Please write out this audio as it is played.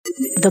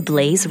The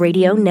Blaze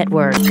Radio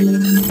Network.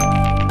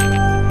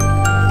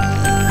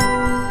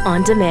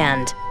 On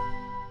demand.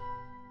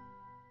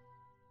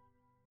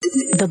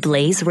 The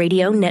Blaze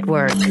Radio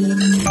Network.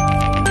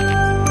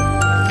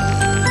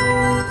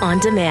 On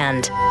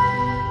demand.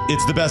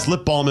 It's the best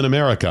lip balm in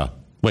America.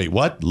 Wait,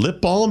 what?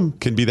 Lip balm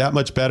can be that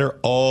much better?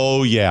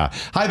 Oh, yeah.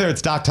 Hi there,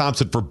 it's Doc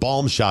Thompson for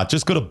Balm Shot.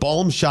 Just go to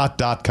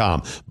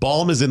balmshot.com.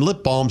 Balm is in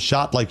lip balm,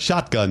 shot like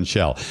shotgun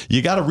shell.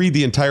 You got to read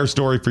the entire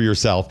story for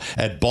yourself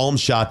at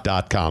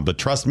balmshot.com. But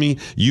trust me,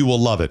 you will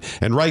love it.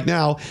 And right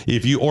now,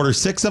 if you order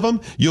 6 of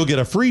them, you'll get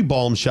a free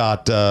Balm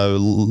Shot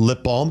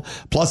lip balm,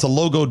 plus a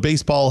logoed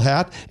baseball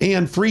hat,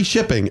 and free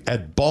shipping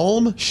at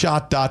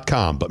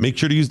balmshot.com. But make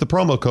sure to use the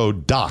promo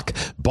code DOC,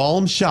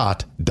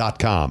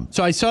 balmshot.com.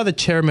 So I saw the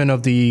chairman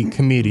of the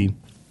committee.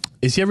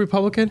 Is he a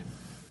Republican?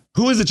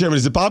 Who is the chairman?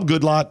 Is it Bob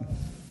Goodlatte?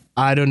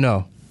 I don't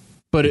know.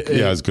 But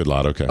yeah, it's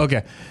Goodlatte. Okay.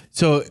 Okay.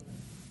 So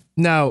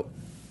now,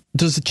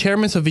 does the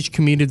chairman of each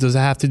committee, does it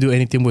have to do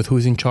anything with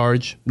who's in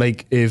charge?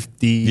 Like if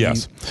the...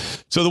 Yes.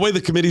 So the way the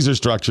committees are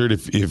structured,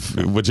 if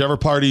whichever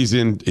party's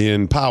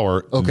in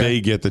power, they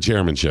get the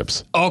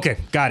chairmanships. Okay.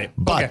 Got it.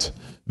 But...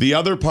 the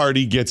other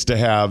party gets to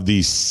have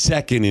the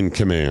second in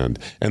command,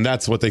 and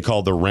that's what they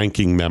call the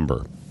ranking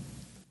member.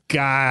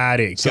 Got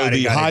it. So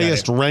the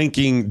highest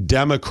ranking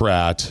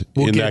Democrat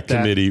in that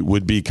committee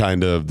would be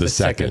kind of the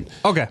second.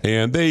 Okay.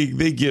 And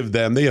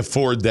they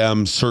afford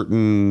them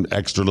certain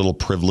extra little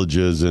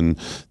privileges, and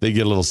they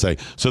get a little say.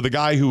 So the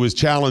guy who was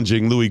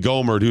challenging Louis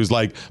Gohmert, who's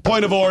like,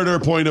 point of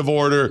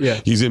order. Yeah.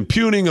 He's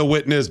impugning a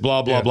witness,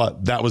 blah, blah, blah.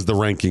 That was the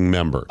ranking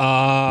member.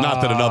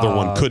 Not that another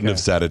one couldn't have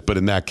said it, but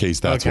in that case,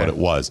 that's what it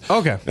was.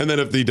 Okay. And then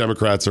if the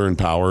Democrats are in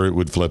power, it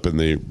would flip, and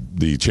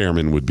the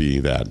chairman would be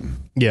that.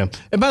 Yeah.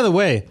 And by the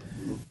way,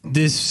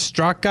 this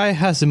Strzok guy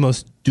has the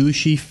most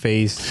douchey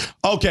face.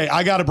 Okay,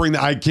 I got to bring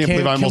that. I can't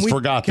believe I almost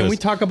forgot this. Can we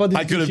talk about this?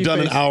 I could have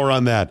done an hour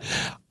on that.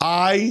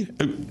 I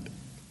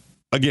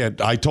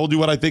told you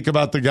what I think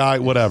about the guy,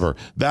 whatever.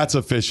 That's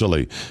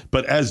officially.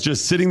 But as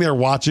just sitting there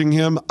watching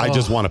him, I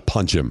just want to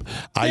punch him.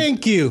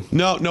 Thank you.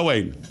 No,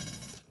 wait.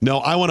 No,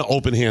 I want to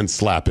open hand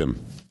slap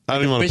him. I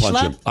don't even want to punch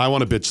him. I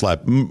want to bitch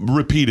slap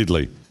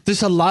repeatedly.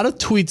 There's a lot of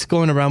tweets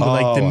going around with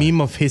like the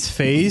meme of his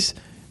face.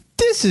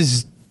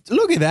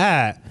 Look at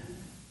that.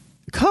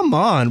 Come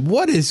on,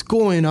 what is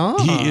going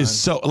on? He is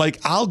so,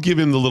 I'll give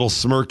him the little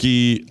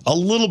smirky, a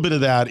little bit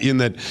of that in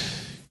that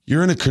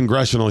you're in a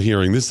congressional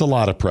hearing. This is a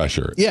lot of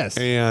pressure. Yes.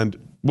 And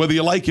whether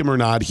you like him or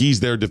not, he's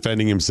there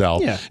defending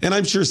himself. Yeah. And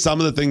I'm sure some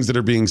of the things that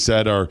are being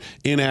said are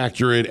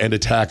inaccurate and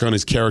attack on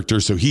his character,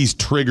 so he's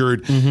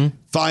triggered. Mm-hmm.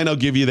 Fine, I'll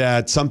give you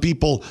that. Some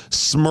people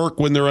smirk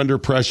when they're under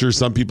pressure.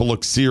 Some people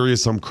look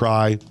serious, some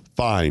cry.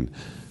 Fine.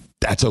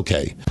 That's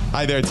okay.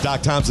 Hi there, it's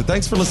Doc Thompson.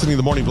 Thanks for listening to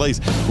The Morning Blaze.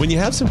 When you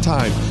have some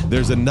time,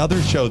 there's another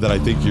show that I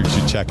think you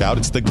should check out.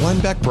 It's the Glenn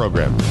Beck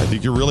program. I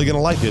think you're really going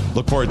to like it.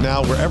 Look for it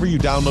now wherever you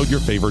download your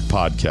favorite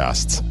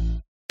podcasts.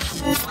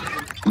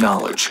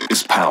 Knowledge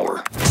is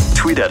power.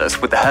 Tweet at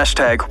us with the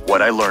hashtag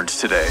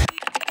 #WhatILearnedToday.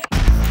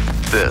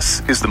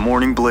 This is The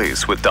Morning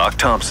Blaze with Doc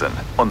Thompson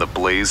on the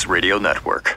Blaze Radio Network.